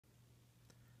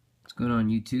What's going on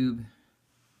YouTube?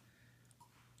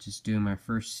 Just doing my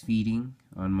first feeding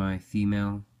on my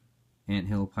female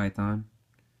anthill python.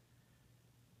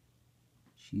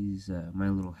 She's my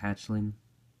little hatchling,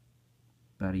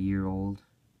 about a year old,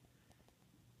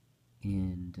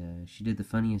 and she did the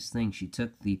funniest thing. She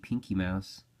took the Pinky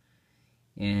mouse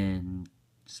and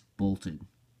just bolted,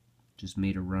 just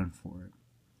made a run for it,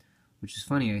 which is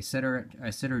funny. I set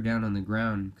her down on the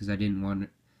ground because I didn't want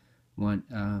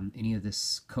any of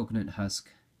this coconut husk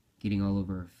getting all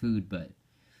over her food, but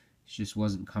she just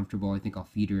wasn't comfortable. I think I'll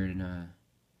feed her in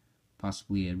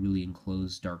possibly a really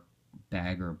enclosed dark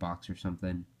bag or a box or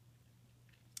something,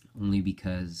 only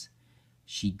because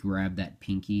she grabbed that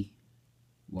Pinky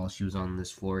while she was on this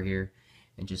floor here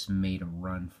and just made a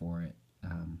run for it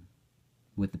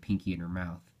with the Pinky in her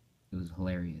mouth. It was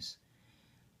hilarious.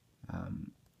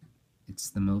 It's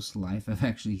the most life I've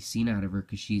actually seen out of her,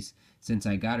 because since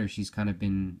I got her, she's kind of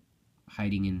been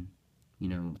hiding in,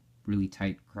 really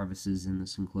tight crevices in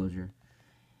this enclosure.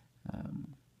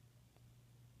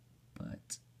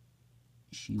 But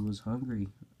she was hungry.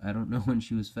 I don't know when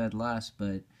she was fed last,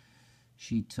 but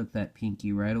she took that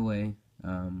Pinky right away.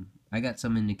 I got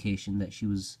some indication that she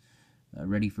was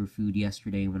ready for food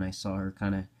yesterday when I saw her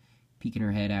kind of peeking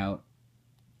her head out,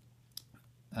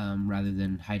 rather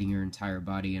than hiding her entire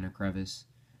body in a crevice.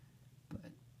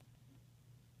 But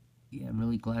yeah, I'm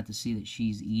really glad to see that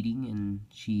she's eating, and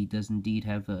she does indeed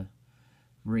have a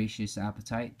voracious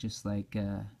appetite, just like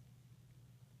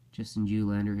Justin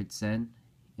Julander had said.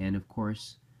 And of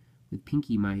course, with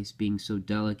Pinky mice being so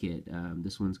delicate,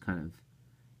 this one's kind of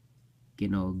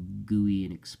getting all gooey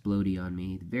and explodey on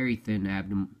me. Very thin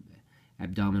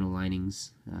abdominal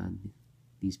linings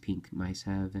these pink mice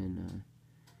have, and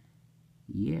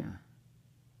yeah,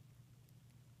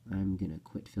 I'm gonna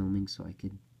quit filming so I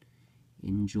could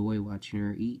enjoy watching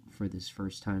her eat for this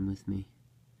first time with me.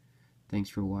 Thanks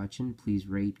for watching. Please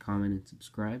rate, comment, and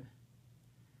subscribe.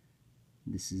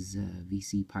 This is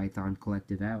VC Python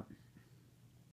Collective out.